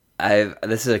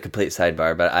This is a complete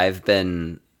sidebar, but I've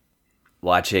been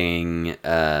watching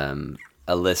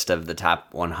a list of the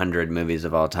top 100 movies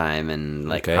of all time in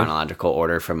chronological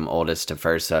order from oldest to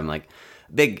first. So I'm like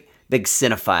big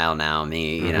cinephile now.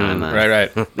 Me, you know, I'm a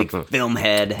right. big film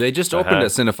head. They just opened a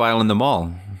Cinephile in the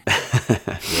mall.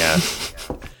 Yeah.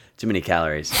 Too many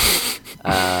calories.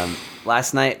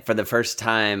 Last night, for the first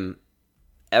time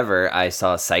ever, I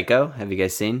saw Psycho. Have you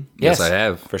guys seen? Yes, I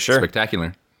have. For sure.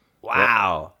 Spectacular.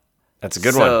 Wow. That's a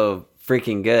good one. So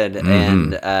freaking good.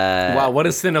 And Wow, what a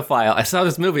cinephile. I saw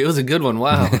this movie. It was a good one.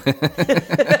 Wow.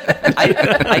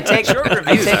 I take short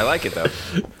Reviews. I like it, though.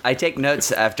 I take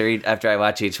notes after I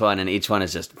watch each one, and each one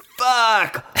is just,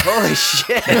 fuck! Holy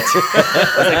shit!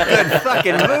 That was a good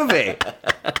fucking movie!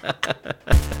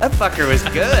 That fucker was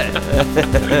good!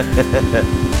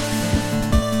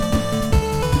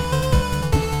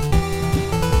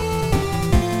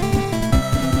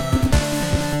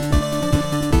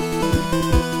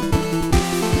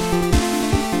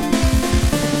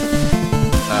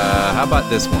 How about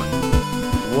this one?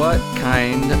 What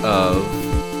kind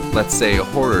of, let's say,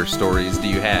 horror stories do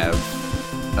you have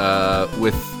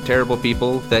with terrible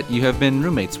people that you have been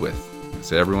roommates with?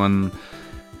 So everyone,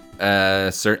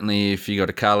 certainly if you go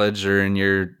to college or in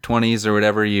your 20s or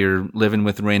whatever, you're living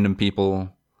with random people.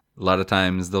 A lot of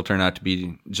times they'll turn out to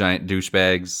be giant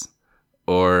douchebags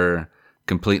or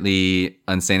completely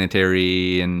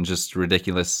unsanitary and just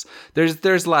ridiculous.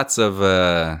 There's lots of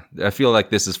I feel like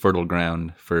this is fertile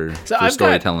ground for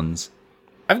storytellings.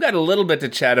 I've got a little bit to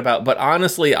chat about, but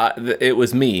honestly, it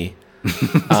was me.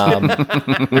 I'm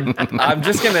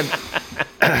just gonna.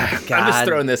 I'm just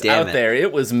throwing this out there.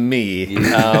 It was me.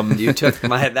 You took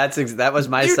my. That was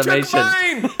my summation. Took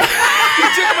mine. You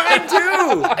took mine too.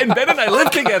 And Ben and I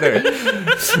live together.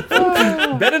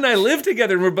 Ben and I live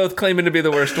together, and we're both claiming to be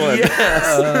the worst one.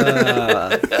 Yes.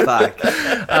 Fuck.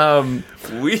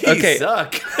 We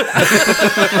suck.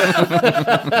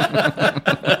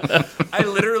 I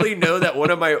literally know that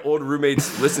one of my old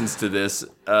roommates listens to this,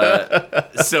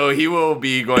 so he will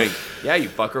be going, "Yeah, you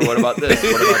fucker. What about this?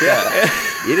 What about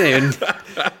that? You didn't even.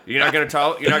 You're not gonna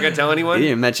tell. You're not gonna tell anyone. You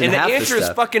didn't mention and half the the answer is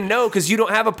stuff. fucking no, because you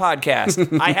don't have a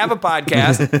podcast. I have a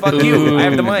podcast. Fuck you. I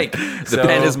have the mic. The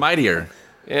pen is mightier.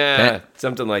 Yeah,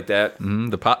 something like that.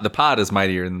 The pod is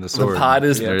mightier than the sword. The pod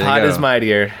is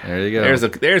mightier. There you go. There's a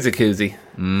koozie.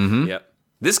 Mm-hmm. Yep.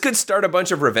 This could start a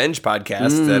bunch of revenge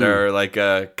podcasts that are like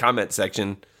a comment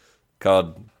section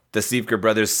called "The Sievker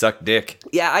Brothers Suck Dick."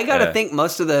 Yeah, I gotta think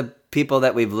most of the people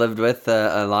that we've lived with,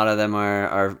 a lot of them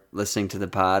are listening to the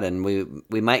pod, and we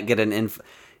might get an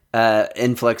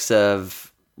influx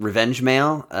of revenge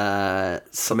mail.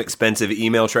 Some expensive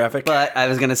email traffic. But I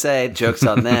was gonna say, jokes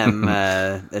on them.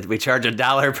 We charge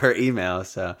 $1 per email,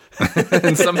 so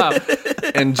and somehow,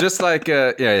 and just like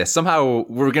somehow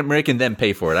we're making them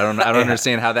pay for it. I don't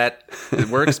understand how that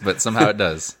works, but somehow it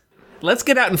does. Let's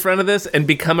get out in front of this and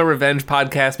become a revenge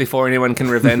podcast before anyone can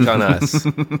revenge on us.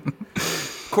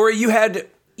 Corey, you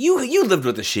lived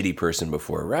with a shitty person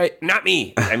before, right? Not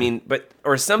me. I mean,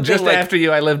 or something Just like after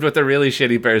you, I lived with a really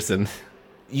shitty person.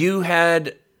 You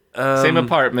had same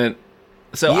apartment.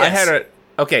 So yes.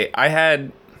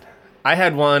 I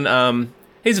had one.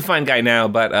 He's a fine guy now,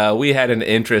 but we had an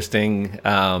interesting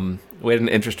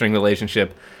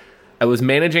relationship. I was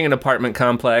managing an apartment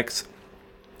complex,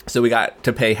 so we got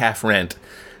to pay half rent.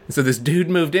 So this dude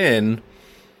moved in,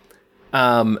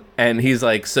 and he's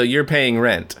like, "So you're paying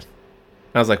rent?"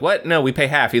 I was like, "What? No, we pay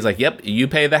half." He's like, "Yep, you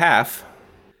pay the half."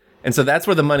 And so that's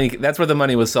where the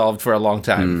money was solved for a long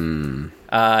time.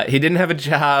 He didn't have a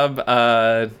job.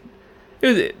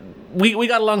 We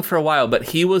got along for a while, but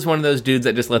he was one of those dudes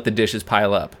that just let the dishes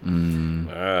pile up.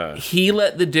 He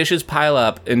let the dishes pile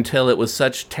up until it was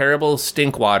such terrible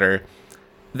stink water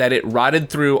that it rotted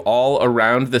through all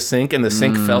around the sink, and the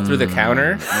sink fell through the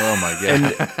counter. Oh my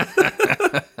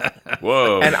god!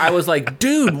 Whoa! And I was like,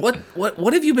 dude,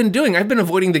 what have you been doing? I've been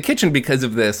avoiding the kitchen because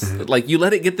of this. Like, you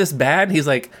let it get this bad? He's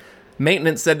like,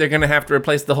 maintenance said they're gonna have to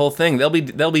replace the whole thing. They'll be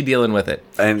dealing with it.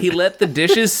 And he let the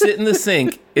dishes sit in the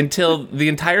sink until the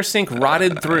entire sink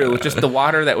rotted through with just the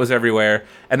water that was everywhere.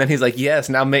 And then he's like, yes,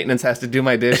 now maintenance has to do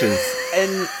my dishes.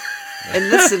 And in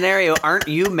this scenario, aren't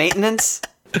you maintenance?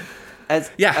 As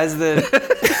the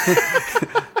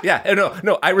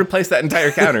no, I replaced that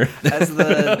entire counter. As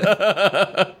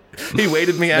the he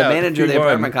waited me out. The manager of the He won.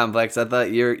 apartment complex. I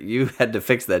thought you had to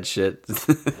fix that shit.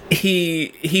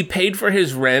 He paid for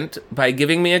his rent by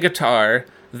giving me a guitar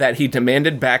that he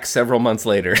demanded back several months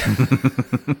later.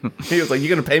 He was like, "You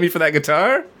gonna pay me for that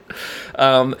guitar?"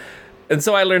 And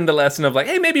so I learned the lesson of like,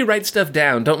 hey, maybe write stuff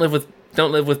down. Don't live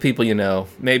with people you know.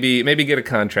 Maybe get a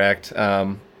contract.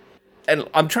 and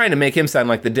I'm trying to make him sound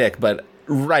like the dick, but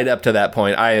right up to that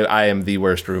point, I am the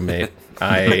worst roommate.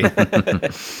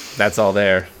 That's all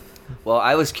there. Well,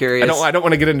 I was curious. I don't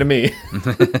want to get into me.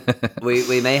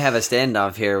 We may have a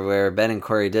standoff here where Ben and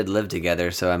Corey did live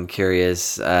together, so I'm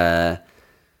curious. I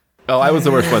was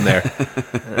the worst one there.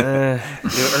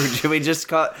 Or should we just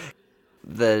call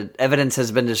the evidence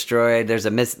has been destroyed? There's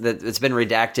it's been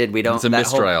redacted. We don't. It's a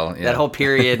mistrial. That whole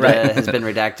period has been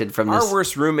redacted from this. Our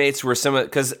worst roommates were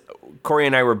because Corey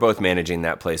and I were both managing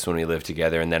that place when we lived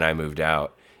together, and then I moved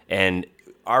out. And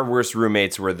our worst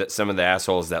roommates were some of the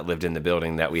assholes that lived in the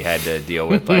building that we had to deal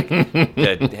with, like,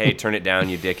 hey, turn it down,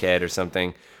 you dickhead, or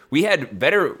something. We had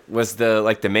was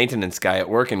the maintenance guy at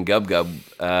Ork and Gub Gub.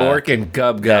 Ork and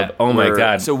Gub Gub. Yeah, oh my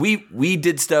God. So we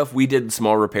did stuff. We did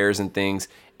small repairs and things,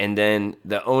 and then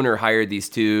the owner hired these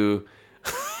two.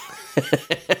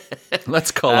 Let's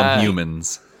call them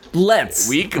humans.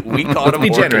 We called them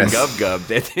Ork and Gub Gub.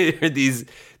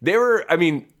 They were, I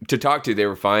mean, to talk to, they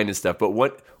were fine and stuff. But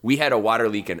we had a water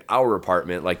leak in our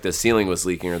apartment, like the ceiling was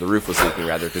leaking, or the roof was leaking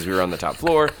rather, because we were on the top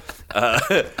floor.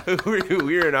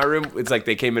 We were in our room. It's like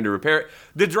they came in to repair it.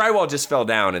 The drywall just fell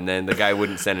down, and then the guy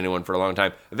wouldn't send anyone for a long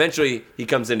time. Eventually, he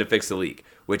comes in to fix the leak,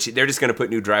 which they're just going to put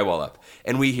new drywall up.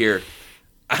 And we hear,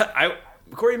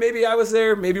 Corey, maybe I was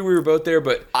there, maybe we were both there,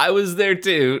 but I was there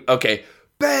too. Okay,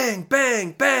 bang,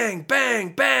 bang, bang,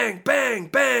 bang, bang, bang,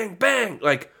 bang, bang.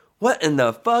 Like, what in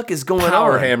the fuck is going on?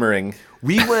 Power hammering.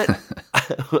 We went,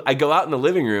 I go out in the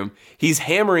living room. He's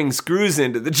hammering screws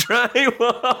into the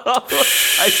drywall.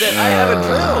 I said, I have a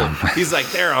drill. He's like,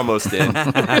 they're almost in.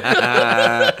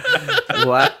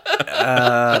 What?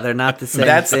 They're not the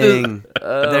same thing.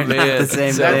 They're not the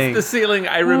same thing. That's the ceiling.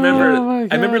 I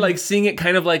remember like seeing it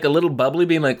kind of like a little bubbly,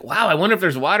 being like, wow, I wonder if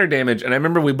there's water damage. And I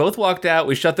remember we both walked out,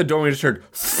 we shut the door, and we just heard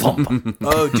thump.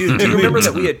 Oh, dude, do you remember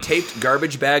that we had taped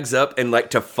garbage bags up and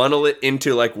like to funnel it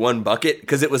into like one bucket?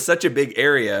 Because it was such a big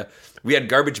area. We had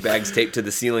garbage bags taped to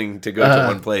the ceiling to go to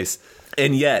one place.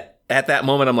 And yet, at that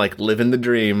moment, I'm like, living the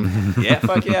dream. Yeah,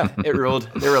 fuck yeah. It ruled.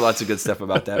 There were lots of good stuff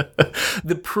about that.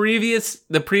 The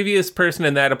previous person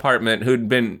in that apartment who'd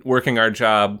been working our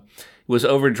job was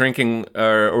over drinking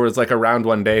or was like around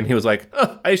one day, and he was like,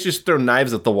 I used to just throw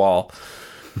knives at the wall.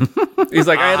 He's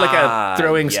like, I had like a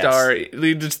throwing star.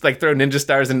 We just like throw ninja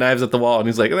stars and knives at the wall. And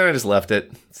he's like, and then I just left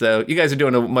it. So you guys are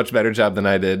doing a much better job than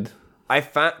I did. I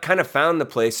kind of found the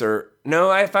place,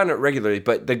 I found it regularly,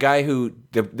 but the guy who,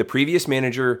 the previous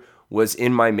manager was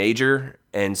in my major,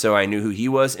 and so I knew who he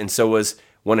was, and so was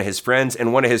one of his friends,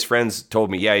 and one of his friends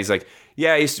told me, he's like, we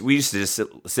used to just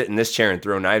sit in this chair and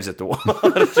throw knives at the wall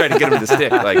to try to get him to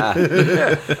stick. Like,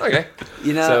 yeah, okay.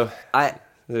 You know, so,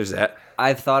 there's that.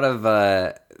 I've thought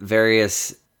of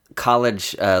various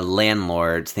college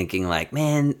landlords thinking like,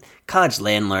 man, college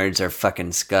landlords are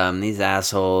fucking scum. These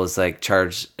assholes like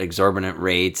charge exorbitant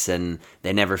rates and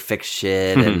they never fix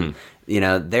shit, and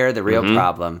they're the real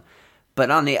problem. But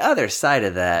on the other side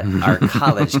of that are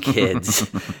college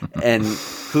kids and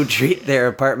who treat their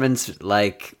apartments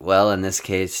like, well, in this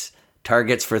case,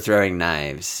 targets for throwing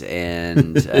knives,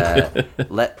 and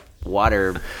let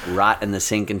water rot in the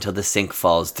sink until the sink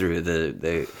falls through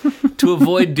the to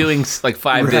avoid doing like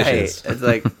 5 dishes. It's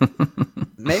like,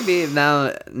 maybe now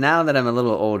that I'm a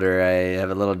little older, I have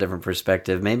a little different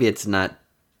perspective. Maybe it's not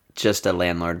just a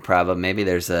landlord problem. Maybe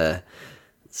there's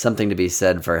something to be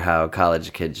said for how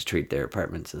college kids treat their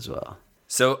apartments as well.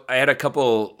 So I had a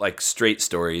couple like straight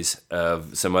stories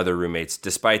of some other roommates,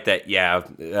 despite that,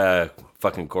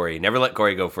 fucking Corey. Never let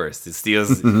Corey go first. He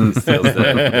steals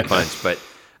the punch. But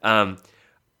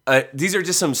these are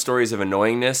just some stories of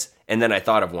annoyingness, and then I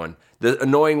thought of one. The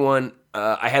annoying one,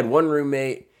 I had one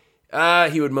roommate.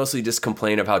 He would mostly just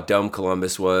complain of how dumb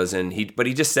Columbus was, but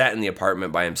he just sat in the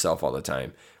apartment by himself all the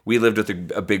time. We lived with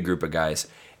a big group of guys,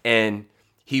 and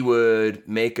he would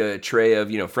make a tray of,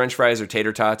 French fries or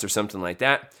tater tots or something like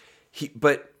that.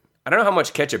 But I don't know how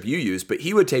much ketchup you use, but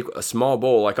he would take a small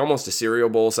bowl, like almost a cereal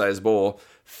bowl size bowl,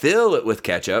 fill it with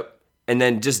ketchup, and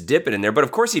then just dip it in there. But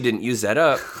of course he didn't use that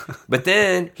up. But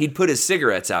then he'd put his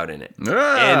cigarettes out in it. And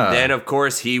then, of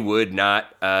course, he would not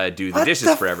do the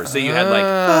dishes forever. So you had like,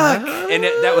 and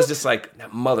that was just like,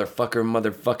 motherfucker.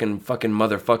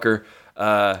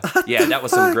 That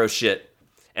was some gross shit.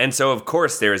 And so, of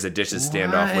course, there is a dishes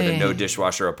standoff with a no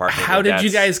dishwasher apartment. How did you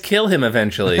guys kill him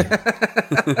eventually?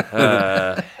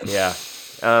 Saw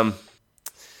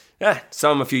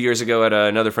him a few years ago at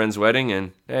another friend's wedding,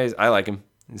 and I like him.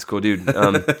 He's a cool dude.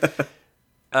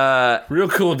 Real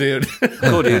cool dude.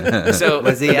 Cool dude. So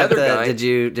was he at the guy,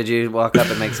 did you walk up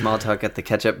and make small talk at the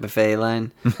ketchup buffet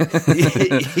line?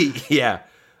 Yeah.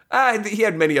 He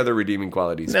had many other redeeming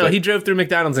qualities. No, but he drove through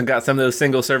McDonald's and got some of those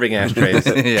single serving ashtrays.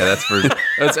 Yeah,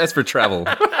 that's for travel.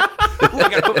 I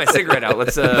gotta put my cigarette out.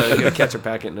 Let's get a ketchup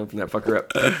packet and open that fucker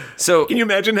up. So, Can you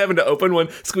imagine having to open one,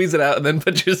 squeeze it out, and then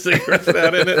put your cigarette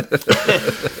out in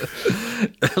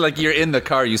it? Like you're in the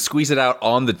car, you squeeze it out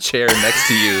on the chair next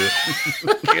to you.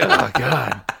 Oh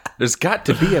God, there's got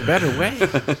to be a better way.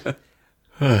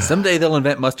 Someday they'll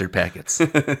invent mustard packets. And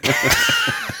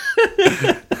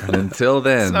until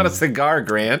then, It's not a cigar,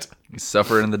 Grant. you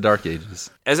suffer in the dark ages.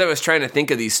 as I was trying to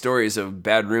think of these stories of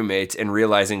bad roommates and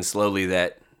realizing slowly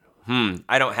that,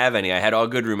 I don't have any. I had all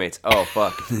good roommates. Oh,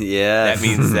 fuck. Yeah. That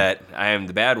means that I am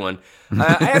the bad one.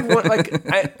 I had one,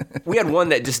 we had one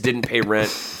that just didn't pay rent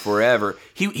forever.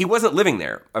 He wasn't living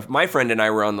there. My friend and I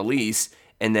were on the lease,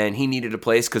 and then he needed a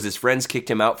place because his friends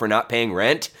kicked him out for not paying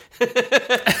rent.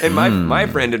 And my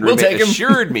friend and roommate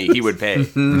assured me he would pay.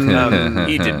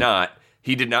 He did not.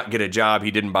 He did not get a job.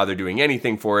 He didn't bother doing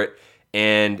anything for it.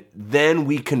 And then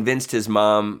we convinced his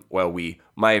mom,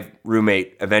 my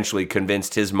roommate eventually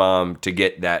convinced his mom to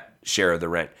get that share of the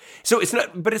rent. So it's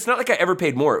not like I ever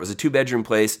paid more. It was a 2-bedroom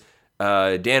place.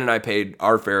 Dan and I paid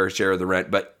our fair share of the rent,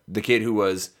 but the kid who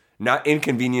was not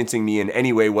inconveniencing me in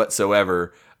any way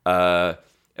whatsoever,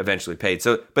 eventually paid.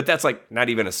 So, but that's like not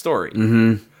even a story.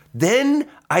 Mm-hmm. Then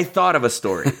I thought of a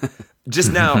story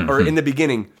just now, or in the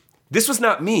beginning. This was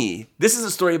not me. This is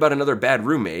a story about another bad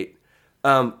roommate.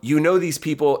 You know these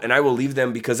people, and I will leave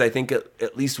them because I think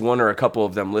at least one or a couple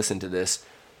of them listen to this.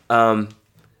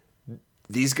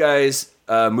 These guys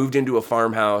moved into a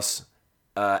farmhouse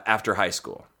after high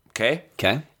school, okay?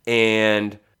 Okay.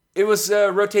 And it was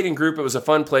a rotating group. It was a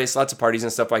fun place, lots of parties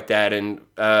and stuff like that, and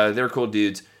they were cool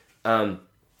dudes.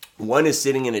 One is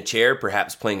sitting in a chair,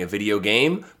 perhaps playing a video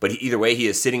game, but either way, he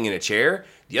is sitting in a chair.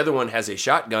 The other one has a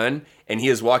shotgun, and he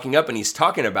is walking up, and he's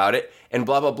talking about it, and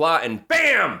blah, blah, blah, and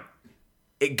BAM!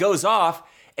 It goes off,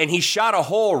 and he shot a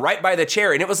hole right by the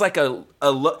chair, and it was like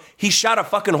he shot a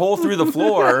fucking hole through the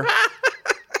floor.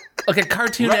 Like a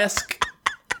cartoon-esque.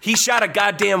 He shot a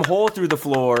goddamn hole through the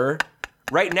floor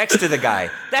right next to the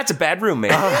guy. That's a bad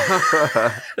roommate.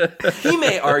 He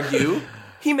may argue,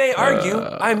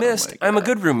 I missed. I'm a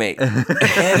good roommate.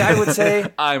 And I would say,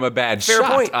 I'm a bad fair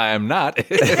shot. point. I am not a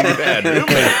bad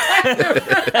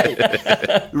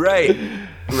roommate.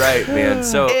 Right, man.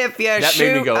 So If you that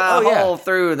shoot made me go, a hole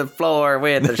through the floor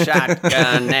with a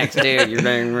shotgun next to you,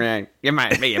 you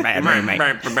might be a bad roommate.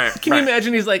 Can you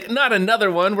imagine? He's like, not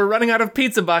another one. We're running out of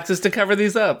pizza boxes to cover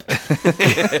these up. I'll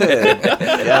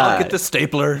get the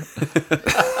stapler.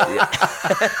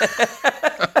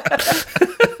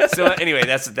 So anyway,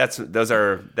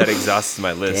 that exhausts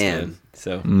my list. Damn. Man.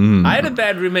 So I had a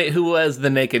bad roommate who was the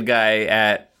naked guy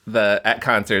at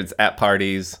concerts, at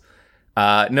parties.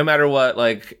 No matter what,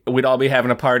 like, we'd all be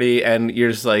having a party, and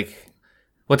you're just like,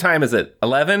 what time is it?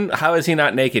 11? How is he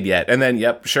not naked yet? And then,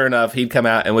 yep, sure enough, he'd come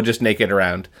out and would just naked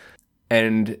around.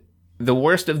 And the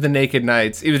worst of the naked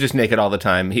nights, he was just naked all the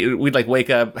time. We'd like wake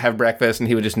up, have breakfast, and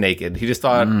he was just naked. He just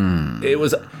thought it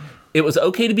was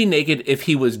okay to be naked if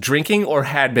he was drinking or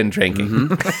had been drinking.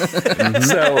 Mm-hmm.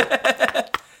 So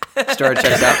Story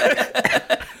checks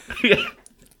out.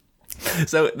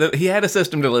 So he had a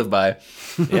system to live by.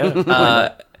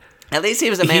 yeah, At least he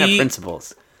was a man of He-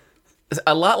 principles.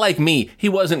 A lot like me, he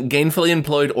wasn't gainfully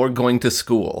employed or going to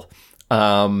school.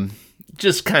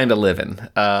 Just kind of living.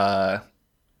 I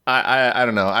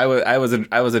don't know. I was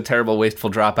a terrible, wasteful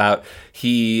dropout.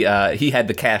 He had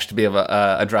the cash to be a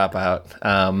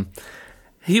dropout.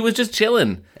 He was just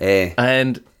chilling. Hey.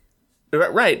 And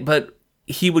right, but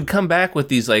he would come back with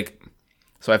these like.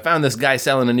 So I found this guy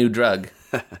selling a new drug.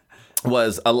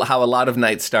 Was how a lot of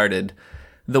nights started.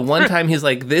 The one time he's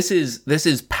like, "This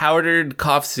is powdered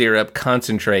cough syrup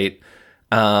concentrate,"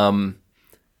 and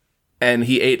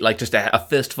he ate like just a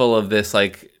fistful of this.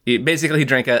 Like, basically, he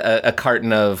drank a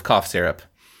carton of cough syrup.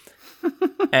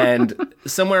 And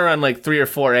somewhere around like 3 or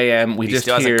 4 a.m., we he just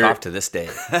still hear hasn't coughed to this day.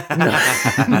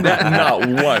 not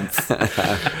once.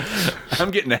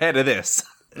 I'm getting ahead of this.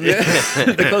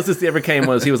 The closest he ever came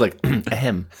was he was like,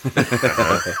 ahem.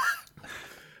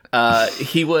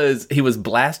 He was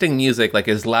blasting music like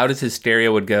as loud as his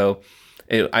stereo would go.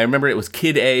 I remember it was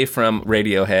Kid A from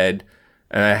Radiohead,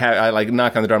 and I like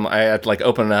knock on the door. I had to like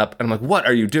open it up, and I'm like, "What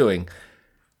are you doing?"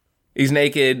 He's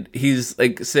naked. He's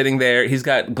like sitting there. He's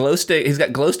got glow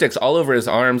sticks all over his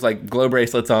arms, like glow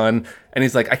bracelets on, and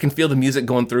he's like, "I can feel the music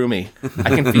going through me.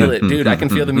 I can feel it, dude. I can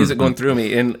feel the music going through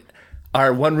me." And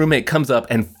our one roommate comes up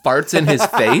and farts in his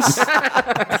face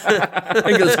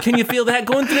and goes, "Can you feel that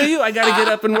going through you? I got to get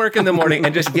up and work in the morning,"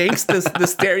 and just yanks the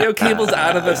stereo cables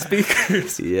out of the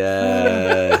speakers.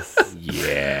 Yes.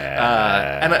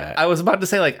 Yeah. And I was about to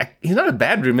say, like, he's not a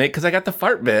bad roommate because I got the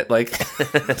fart bit. Like,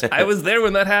 I was there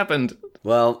when that happened.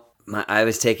 Well, I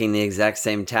was taking the exact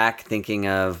same tack, thinking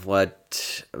of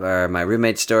what are my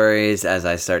roommate stories. As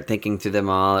I start thinking through them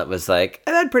all, it was like,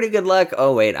 I've had pretty good luck.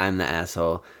 Oh, wait, I'm the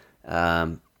asshole.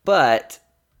 But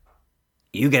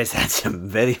you guys had some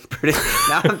pretty...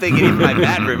 Now I'm thinking even my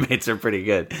bad roommates are pretty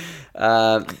good.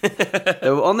 The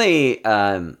only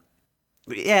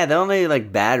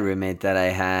like bad roommate that I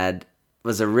had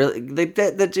was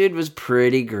the dude was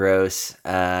pretty gross.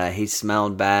 He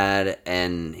smelled bad,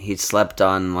 and he slept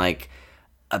on like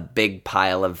a big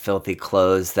pile of filthy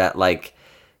clothes that like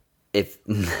if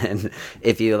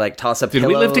you like toss a pillow.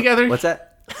 Did we live together? What's that?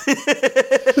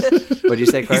 What'd you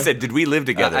say, Corey? He said, "Did we live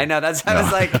together?" I know. That's how I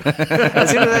was like. As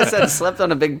soon as I said slept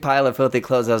on a big pile of filthy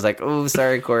clothes, I was like, "Oh,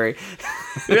 sorry, Corey."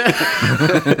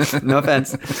 No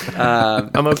offense.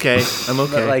 I'm okay.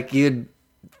 But like you'd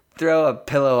throw a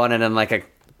pillow on it, and like a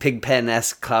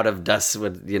pigpen-esque cloud of dust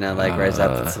would, like rise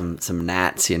up with some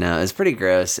gnats. It was pretty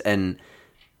gross, and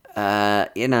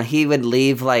he would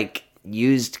leave like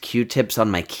used Q-tips on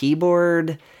my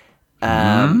keyboard.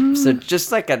 So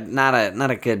just like not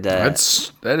a good.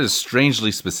 That is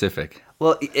strangely specific.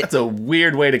 Well, That's a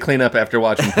weird way to clean up after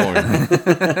watching porn. Oh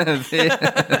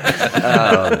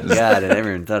God, I never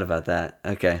even thought about that.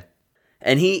 Okay,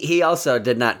 and he also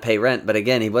did not pay rent, but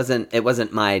again, it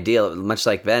wasn't my deal. Much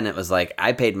like Ben, it was like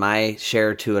I paid my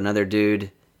share to another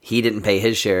dude. He didn't pay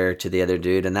his share to the other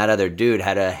dude, and that other dude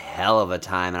had a hell of a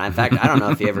time. And in fact, I don't know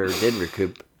if he ever did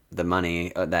recoup the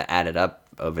money that added up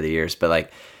over the years, but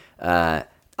like.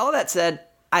 All that said,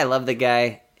 I love the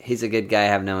guy. He's a good guy. I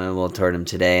have no ill will toward him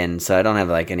today, and so I don't have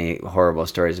like any horrible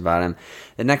stories about him.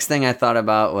 The next thing I thought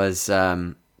about was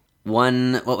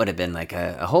what would have been like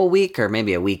a whole week or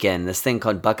maybe a weekend. This thing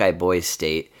called Buckeye Boys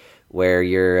State, where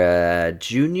you're a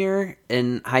junior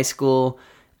in high school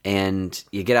and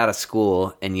you get out of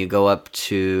school and you go up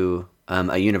to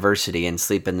a university and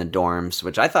sleep in the dorms,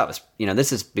 which I thought was,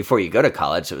 this is before you go to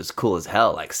college. It was cool as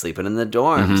hell, like sleeping in the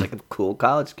dorms, like a cool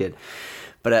college kid.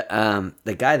 But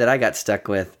the guy that I got stuck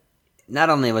with, not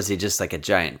only was he just like a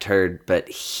giant turd, but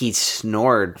he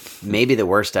snored maybe the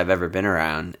worst I've ever been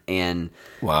around. And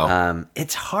wow,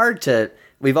 it's hard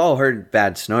we've all heard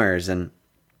bad snorers, and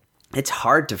it's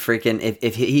hard to freaking,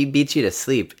 if he beats you to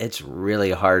sleep, it's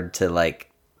really hard to like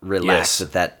relax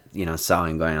with that,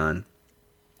 sawing going on.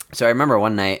 So I remember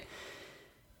one night,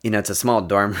 it's a small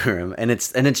dorm room, and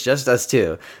it's just us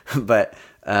two, but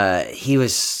he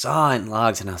was sawing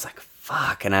logs, and I was like,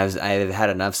 fuck, and I had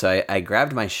enough, so I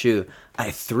grabbed my shoe,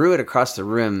 I threw it across the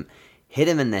room, hit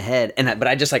him in the head, but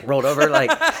I just like rolled over,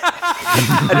 like,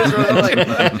 I just rolled over, like,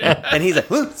 and he's like,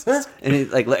 and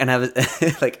he's like, and I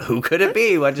was like, who could it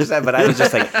be? What just happened? But I was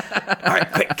just like, all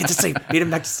right, quick, get to sleep, beat him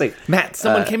back to sleep. Matt,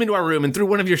 someone came into our room and threw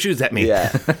one of your shoes at me. Yeah.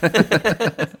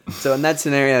 So in that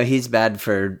scenario, he's bad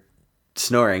for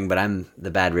snoring, but I'm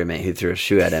the bad roommate who threw a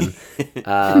shoe at him.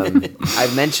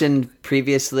 I've mentioned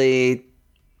previously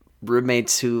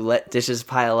roommates who let dishes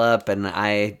pile up, and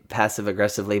I passive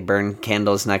aggressively burn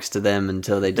candles next to them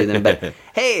until they do them. But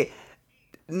hey,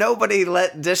 nobody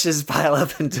let dishes pile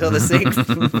up until the sink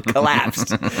collapsed.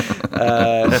 So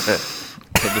the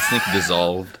sink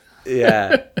dissolved.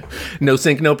 Yeah. No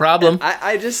sink, no problem.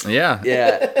 I just Yeah.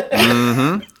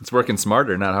 It's working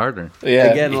smarter, not harder. Yeah.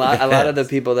 Again, a lot of the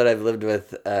people that I've lived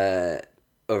with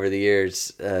over the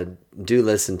years do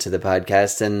listen to the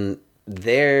podcast, and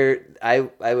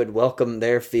I would welcome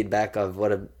their feedback of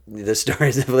the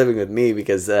stories of living with me,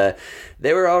 because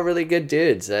they were all really good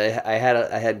dudes. I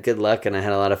had good luck, and I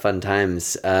had a lot of fun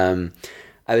times. I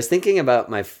was thinking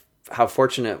about how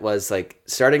fortunate it was, like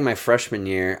starting my freshman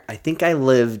year. I think I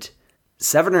lived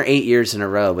 7 or 8 years in a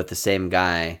row with the same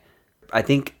guy. I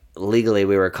think legally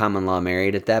we were common law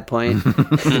married at that point.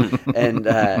 and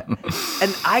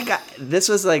this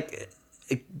was like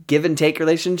a give and take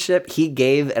relationship. He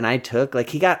gave and I took. Like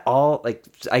he got all, like,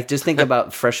 I just think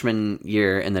about freshman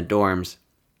year in the dorms.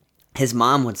 His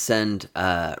mom would send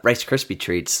Rice Krispie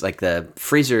treats, like the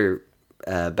freezer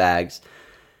bags,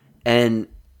 and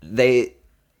they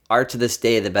are to this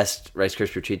day the best Rice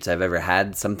Krispie treats I've ever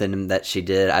had. Something that she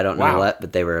did, I don't know what,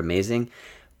 but they were amazing.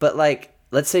 But like,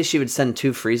 let's say she would send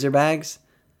 2 freezer bags,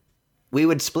 we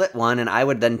would split one, and I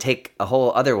would then take a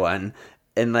whole other one,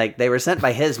 and like they were sent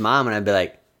by his mom, and I'd be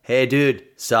like, hey dude,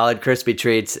 solid Krispie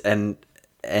treats, and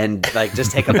and like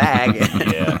just take a bag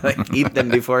and like eat them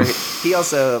before he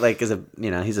also like is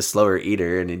he's a slower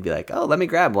eater, and he'd be like, oh, let me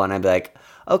grab one. I'd be like,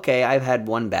 okay, I've had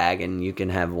one bag and you can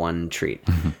have one treat.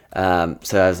 So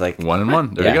I was like, 1 and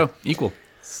 1, there you go, equal.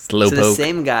 Slow so poke. the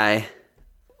same guy,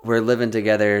 we're living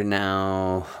together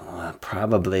now,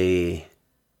 probably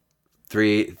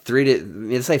three to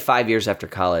let's say 5 years after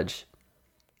college,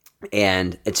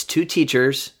 and it's 2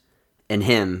 teachers and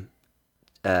him.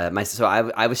 So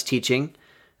I was teaching,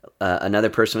 another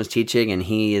person was teaching, and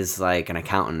he is like an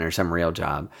accountant or some real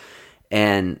job,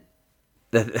 and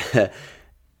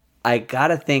I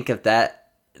gotta think of that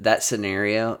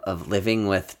scenario of living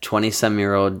with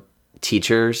 20-some-year-old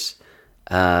teachers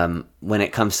when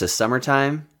it comes to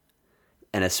summertime,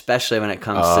 and especially when it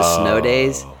comes to snow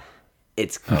days.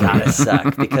 It's gotta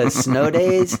suck, because snow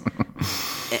days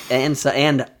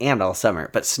and all summer,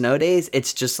 but snow days,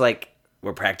 it's just like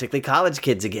we're practically college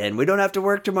kids again. We don't have to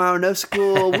work tomorrow, no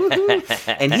school.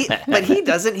 Woohoo! But he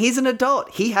doesn't. He's an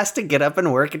adult. He has to get up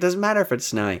and work. It doesn't matter if it's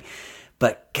snowing.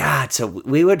 But God, so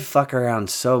we would fuck around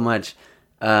so much.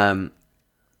 The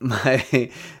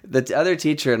other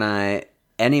teacher and I,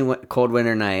 any cold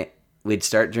winter night, we'd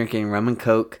start drinking rum and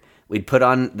Coke. We'd put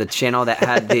on the channel that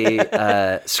had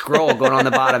the scroll going on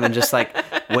the bottom and just like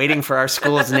waiting for our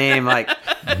school's name. Like,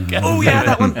 oh yeah,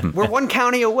 that one. We're 1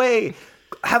 county away.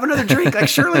 Have another drink. Like,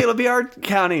 surely it'll be our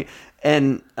county.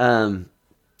 And I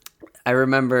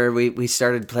remember we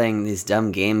started playing these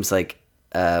dumb games like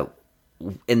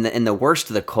in the worst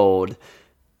of the cold.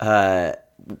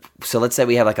 So let's say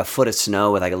we have like a foot of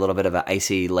snow with like a little bit of an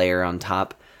icy layer on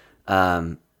top.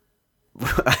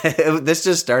 This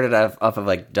just started off of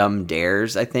like dumb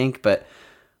dares, I think, but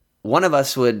one of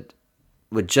us would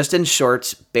just in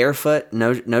shorts, barefoot,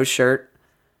 no shirt,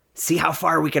 see how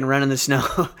far we can run in the snow,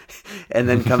 and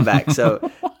then come back.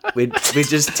 So we'd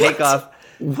just take off.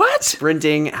 What?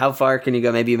 Sprinting, how far can you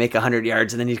go? Maybe you make 100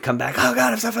 yards, and then you come back. Oh,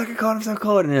 God, I'm so fucking cold. I'm so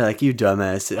cold. And you're like, you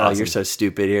dumbass. Awesome. Oh, you're so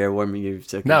stupid here. Warming you.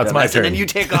 So now it's my turn. And then you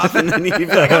take off, and then you'd be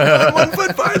like, I'm 1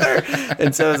 foot farther.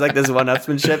 And so it's like this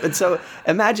one-upsmanship. And so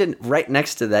imagine right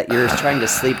next to that, you're trying to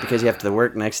sleep because you have to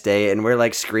work next day, and we're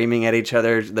like screaming at each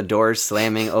other, the doors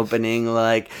slamming, opening,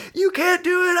 like, you can't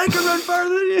do it. I can run farther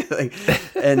than you. Like,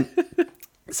 and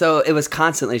so it was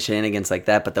constantly shenanigans like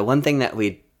that. But the one thing that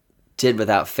we did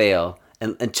without fail,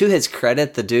 and to his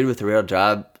credit, the dude with the real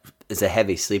job is a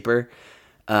heavy sleeper.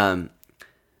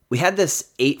 We had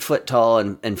this 8-foot tall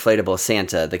and inflatable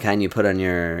Santa, the kind you put on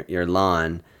your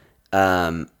lawn.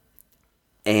 And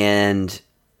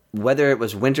whether it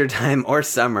was wintertime or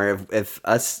summer, if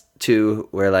us two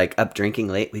were like up drinking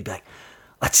late, we'd be like,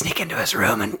 let's sneak into his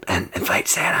room and fight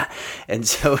Santa. And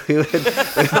so we would the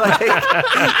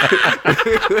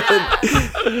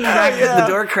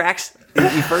door cracks.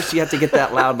 First, you have to get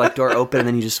that loud like door open, and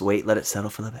then you just wait, let it settle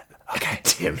for a little bit. Okay,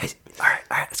 damn it. All right,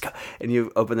 let's go. And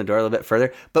you open the door a little bit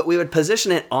further. But we would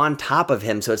position it on top of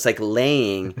him, so it's like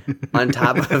laying on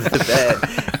top of the bed.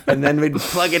 And then we'd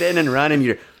plug it in and run,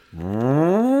 and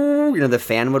the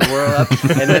fan would whirl up,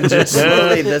 and then just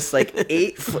slowly this like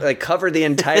 8-foot, like cover the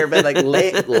entire bed, like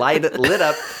lit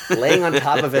up, laying on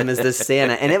top of him is this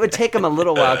Santa. And it would take him a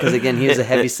little while because again, he was a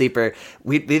heavy sleeper.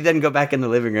 We then go back in the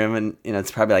living room, and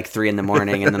it's probably like 3 a.m, and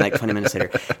then like 20 minutes later,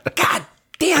 God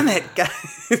damn it.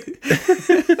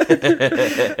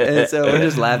 And so we're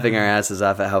just laughing our asses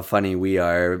off at how funny we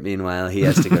are. Meanwhile, he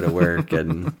has to go to work.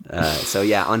 And so,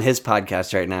 yeah, on his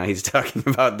podcast right now, he's talking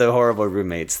about the horrible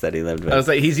roommates that he lived with. I was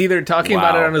like, he's either talking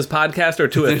about it on his podcast or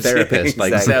to a therapist.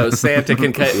 Exactly. Like, so Santa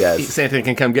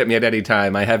can come get me at any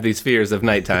time. I have these fears of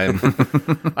nighttime.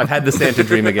 I've had the Santa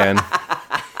dream again.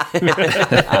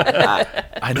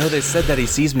 I know they said that he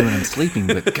sees me when I'm sleeping,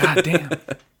 but goddamn.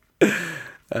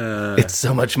 It's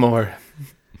so much more.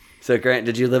 So, Grant,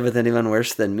 did you live with anyone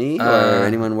worse than me, or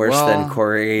anyone worse than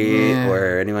Corey,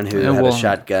 or anyone who had a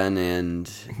shotgun?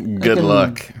 And good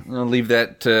luck. I'll leave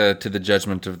that to the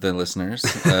judgment of the listeners.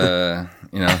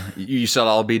 You shall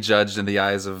all be judged in the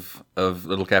eyes of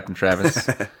little Captain Travis.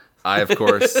 I, of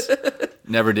course,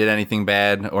 never did anything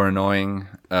bad or annoying,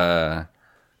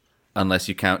 unless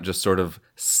you count just sort of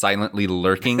silently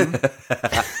lurking.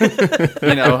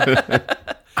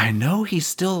 I know he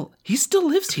still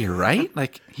lives here, right?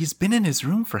 Like, he's been in his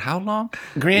room for how long?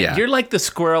 Grant, You're like the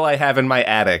squirrel I have in my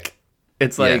attic.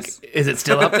 It's like, Is it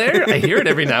still up there? I hear it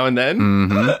every now and then.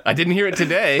 Mm-hmm. I didn't hear it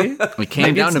today. We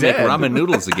came down to make ramen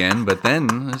noodles again, but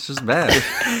then it's just bad.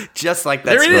 Just like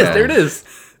that. There it is.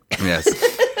 Yes.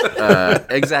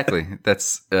 Exactly.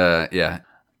 That's,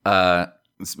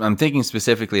 I'm thinking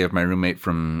specifically of my roommate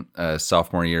from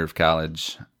sophomore year of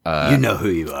college. You know who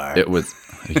you are. It was,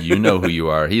 you know who you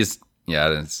are. He's,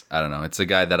 Yeah, I don't know. It's a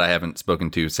guy that I haven't spoken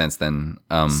to since then.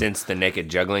 Since the naked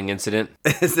juggling incident?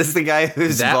 Is this the guy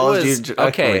who's That balls was you?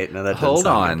 okay. Wait, no, that doesn't Hold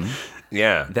sound on. good.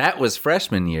 Yeah. That was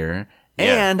freshman year,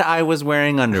 Yeah. and I was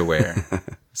wearing underwear.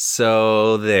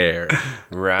 So there.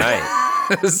 Right.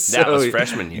 So was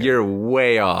freshman year. You're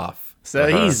way off. So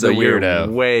he's the You're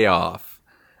weirdo. way off.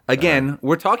 Again,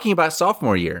 we're talking about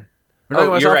sophomore year. We're talking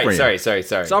Oh, about you're sophomore right. year.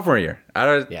 Sorry. Sophomore year.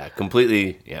 Yeah,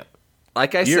 completely. Yeah.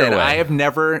 Like I You're said, away. I have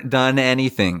never done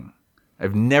anything.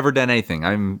 I've never done anything.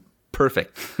 I'm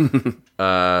perfect.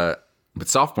 But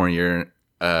sophomore year,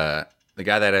 the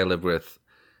guy that I lived with,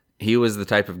 he was the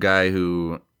type of guy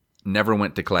who never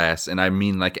went to class. And I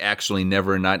mean, like, actually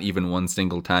never, not even one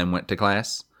single time went to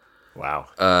class. Wow.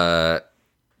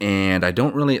 And I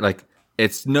don't really, like,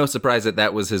 it's no surprise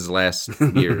that was his last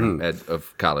year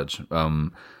of college.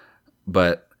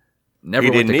 But never He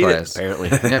went didn't to need class. it, apparently.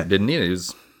 Yeah, didn't need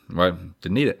it.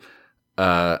 Didn't need it.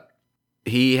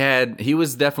 He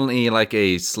was definitely like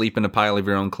a sleep in a pile of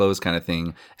your own clothes kind of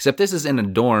thing. Except this is in a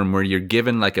dorm where you're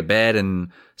given like a bed and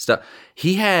stuff.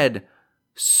 He had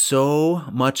so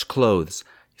much clothes.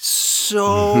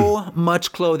 So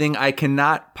much clothing. I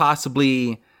cannot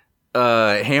possibly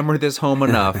hammer this home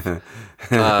enough.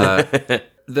 The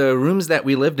rooms that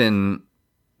we lived in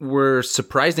were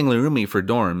surprisingly roomy for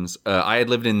dorms. I had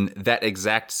lived in that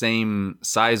exact same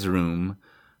size room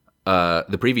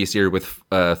the previous year with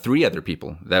 3 other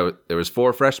people. There was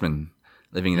 4 freshmen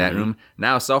living in that room.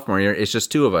 Now sophomore year, it's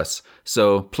just 2 of us.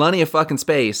 So plenty of fucking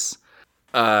space.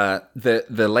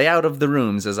 The layout of the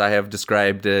rooms, as I have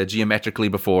described geometrically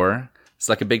before, it's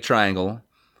like a big triangle.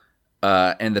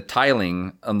 And the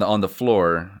tiling on the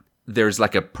floor, there's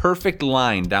like a perfect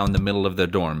line down the middle of the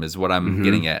dorm is what I'm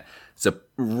getting at. So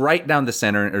right down the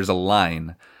center, there's a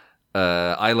line.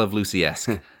 I Love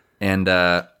Lucy-esque. And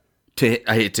to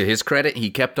his credit, he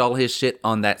kept all his shit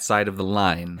on that side of the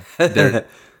line.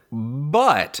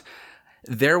 But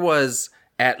there was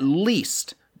at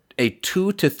least a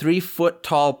 2 to 3 foot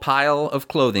tall pile of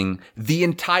clothing. The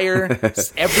entire,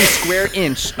 every square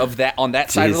inch of that on that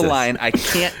side of the Jesus. line. I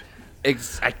can't,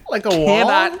 Like a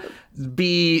cannot wall?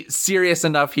 be serious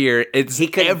enough here. It's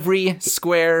every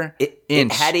square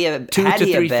inch. Had he a 2 to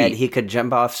 3 bed, feet. he could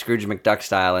jump off Scrooge McDuck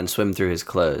style and swim through his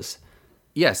clothes.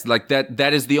 Yes, like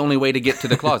that is the only way to get to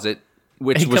the closet,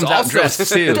 which He was comes out also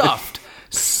dressed, too.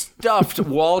 stuffed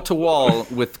wall to wall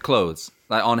with clothes,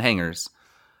 like on hangers.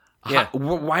 Yeah.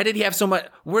 Why did he have so much?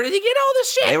 Where did he get all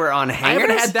this shit? They were on I haven't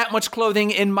hangers? had that much clothing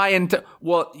in my entire.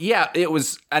 Well, yeah, it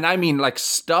was, and I mean like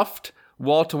stuffed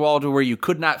wall to wall to where you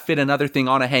could not fit another thing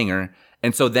on a hanger,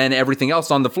 and so then everything else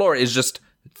on the floor is just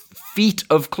feet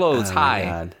of clothes high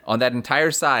God. on that entire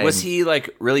side. Was he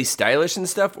like really stylish and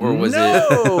stuff, or was it?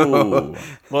 No.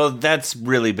 Well, that's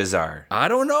really bizarre. I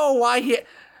don't know why he.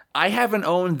 I haven't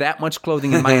owned that much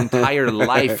clothing in my entire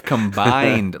life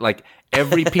combined. Like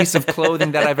every piece of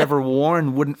clothing that I've ever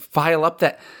worn wouldn't file up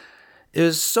that. It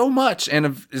was so much, and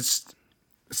it's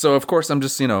so. Of course, I'm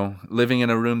just living in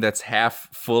a room that's half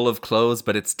full of clothes,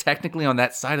 but it's technically on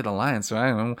that side of the line. So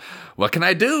I don't know what can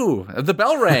I do. The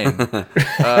bell rang.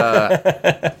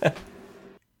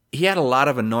 He had a lot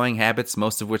of annoying habits,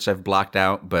 most of which I've blocked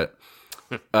out, but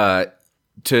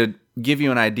to give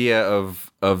you an idea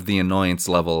of the annoyance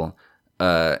level,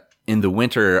 in the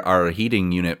winter, our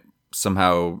heating unit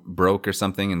somehow broke or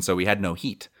something, and so we had no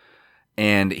heat.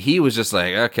 And he was just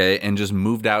like, okay, and just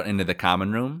moved out into the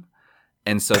common room.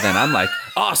 And so then I'm like,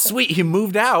 oh, sweet, he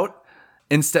moved out.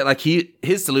 Instead, like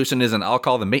his solution isn't, I'll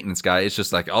call the maintenance guy. It's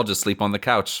just like, I'll just sleep on the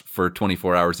couch for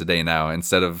 24 hours a day now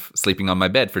instead of sleeping on my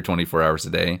bed for 24 hours a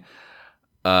day.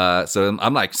 So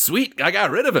I'm like, sweet, I got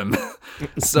rid of him.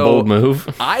 So Bold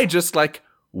move. I just like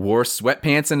wore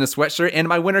sweatpants and a sweatshirt and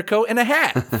my winter coat and a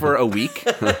hat for a week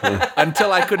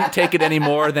until I couldn't take it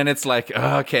anymore. Then it's like,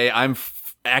 okay, I'm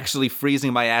actually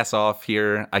freezing my ass off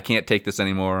here. I can't take this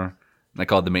anymore. And I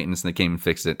called the maintenance and they came and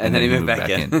fixed it. And then he moved back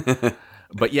in.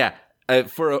 But yeah,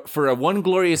 for a one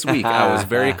glorious week, I was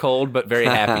very cold but very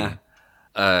happy.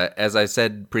 As I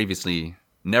said previously,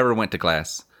 never went to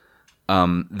class.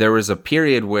 There was a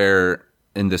period where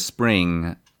in the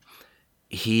spring,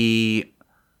 he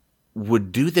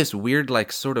would do this weird,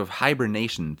 like, sort of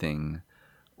hibernation thing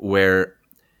where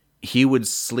he would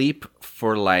sleep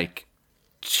for like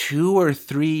 2 or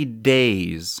 3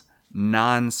 days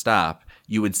nonstop.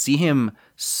 You would see him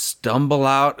stumble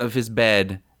out of his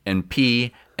bed and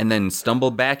pee and then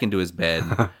stumble back into his bed.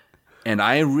 And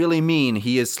I really mean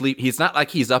he is sleep. He's not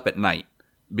like he's up at night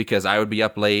because I would be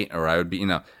up late or I would be,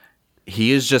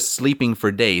 he is just sleeping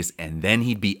for days, and then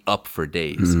he'd be up for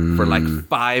days, for like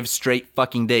 5 straight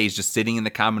fucking days, just sitting in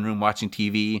the common room watching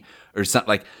TV or something.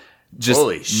 Like, Just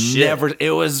Holy shit. never.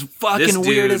 It was fucking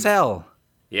weird as hell.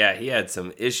 Yeah, he had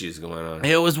some issues going on.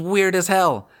 It was weird as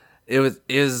hell. He was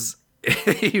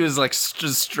like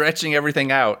just stretching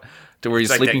everything out to where he's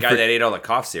It's like sleeping that guy that ate all the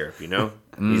cough syrup, He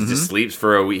just sleeps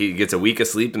for a week. He gets a week of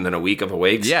sleep and then a week of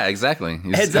awakes. Yeah, exactly.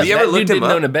 Heads up, you ever that looked dude him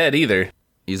didn't up? own a bed either.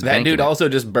 He's That dude banking it. also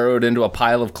just burrowed into a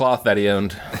pile of cloth that he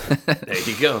owned. There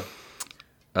you go.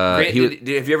 Grant,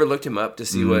 have you ever looked him up to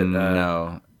see what?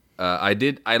 No, I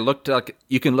did. I looked like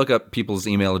you can look up people's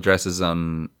email addresses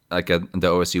on the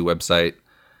OSU website,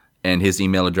 and his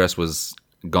email address was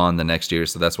gone the next year,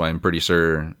 so that's why I'm pretty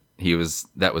sure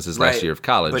that was his last year of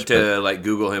college. But to like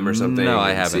Google him or something. No,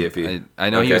 I and see haven't. if I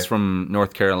know he was from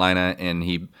North Carolina, and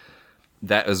he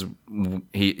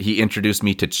introduced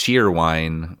me to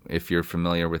Cheerwine. If you're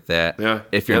familiar with that, Yeah.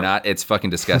 If you're not, it's fucking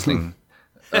disgusting.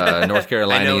 North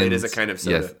Carolinians, I know it is a kind of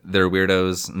soda. Yes, they're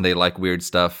weirdos and they like weird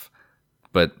stuff,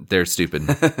 but they're stupid.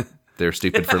 They're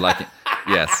stupid for liking.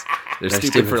 Yes, they're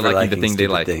stupid for liking the thing they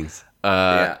like. Things.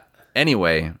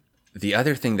 Anyway, the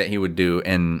other thing that he would do,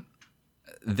 and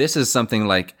this is something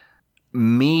like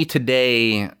me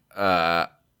today,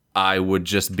 I would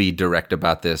just be direct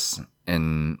about this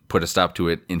and put a stop to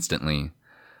it instantly.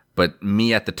 But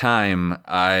me at the time,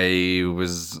 I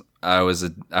was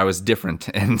different,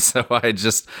 and so I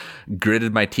just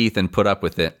gritted my teeth and put up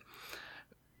with it.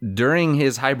 During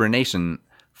his hibernation,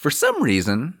 for some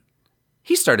reason,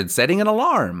 he started setting an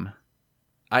alarm.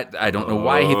 I don't know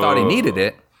why he thought he needed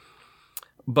it.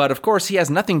 But of course, he has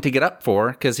nothing to get up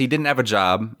for because he didn't have a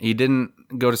job. He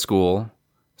didn't go to school.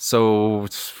 So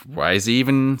why is he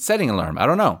even setting an alarm? I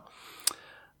don't know.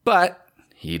 But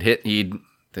the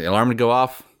alarm would go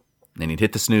off, then he'd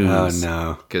hit the snooze. Oh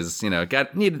no! Because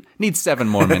need 7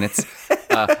 more minutes.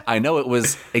 I know it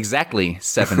was exactly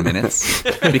 7 minutes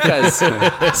because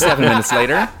 7 minutes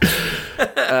later.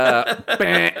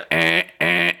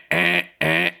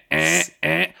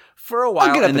 For a while,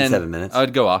 I'll get up and in then 7 minutes. I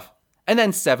would go off, and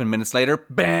then 7 minutes later,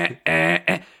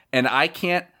 and I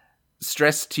can't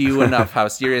stress to you enough how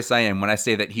serious I am when I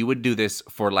say that he would do this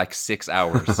for like 6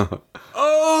 hours.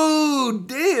 Oh,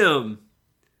 damn!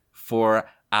 For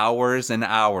hours and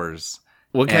hours.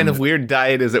 What kind of weird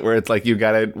diet is it where it's like you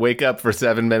gotta wake up for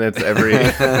 7 minutes every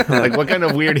like what kind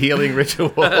of weird healing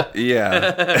ritual?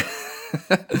 Yeah.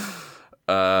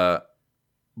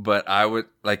 But I would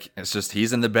it's just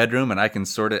he's in the bedroom and I can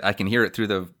hear it through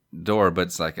the door, but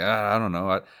it's like I don't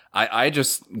know. I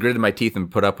just gritted my teeth and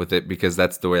put up with it because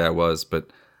that's the way I was. But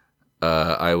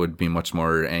I would be much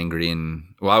more angry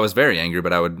I was very angry,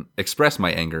 but I would express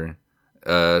my anger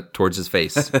towards his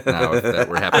face now if that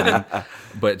were happening.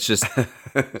 But just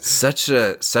such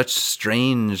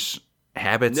strange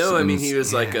habits. No, I mean he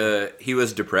was he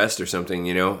was depressed or something.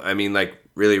 I mean like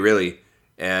really,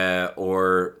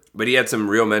 but he had some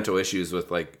real mental issues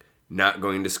with like not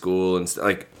going to school and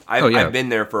like I've been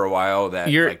there for a while.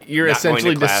 That You're not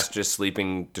essentially going to class, just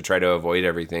sleeping to try to avoid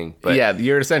everything. But yeah,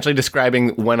 you're essentially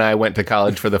describing when I went to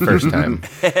college for the first time.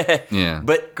 Yeah,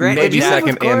 but Maybe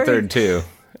second and third too.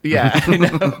 Yeah, I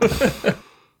know.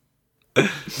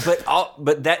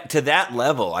 but that to that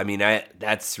level, I mean,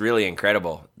 that's really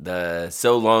incredible.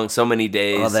 So many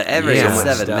days. Well, the every so much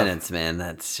 7 stuff. minutes, man.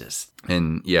 That's just.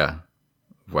 and yeah,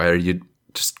 why are you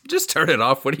just turn it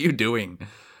off? What are you doing?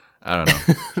 I don't know.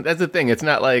 That's the thing. It's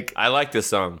not like I like this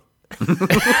song.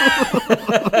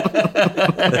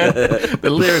 the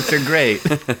lyrics are great.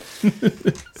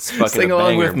 It's fucking Sing a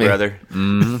along banger, with me. brother.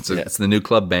 It's the new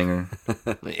club banger,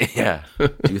 Yeah.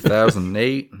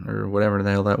 2008 or whatever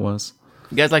the hell that was.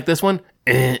 You guys like this one?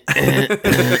 It's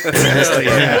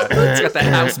got the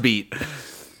house beat.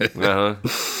 Uh-huh.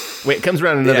 Wait, it comes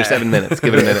around in another 7 minutes.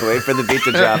 Give it a minute. Wait for the beat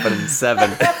to drop in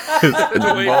 7.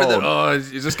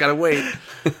 You just gotta wait.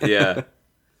 Yeah.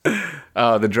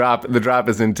 Oh, the drop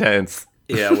is intense.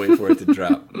 Yeah, wait for it to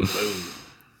drop. Boom.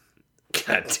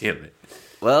 God damn it.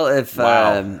 Well,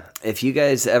 Wow. if you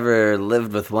guys ever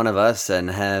lived with one of us and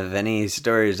have any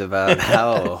stories about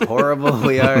how horrible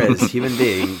we are as human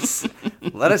beings,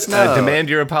 let us know. I demand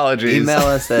your apologies. Email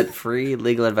us at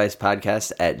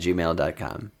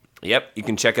freelegaladvicepodcast@gmail.com. Yep, you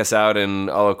can check us out and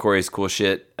all of Corey's cool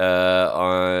shit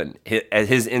on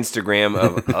his Instagram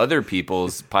of other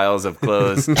people's piles of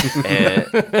clothes on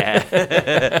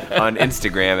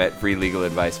Instagram at Free Legal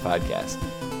Advice Podcast.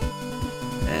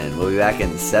 And we'll be back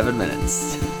in 7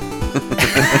 minutes.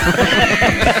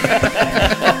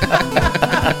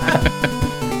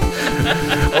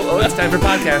 Oh, it's time for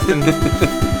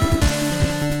podcasting.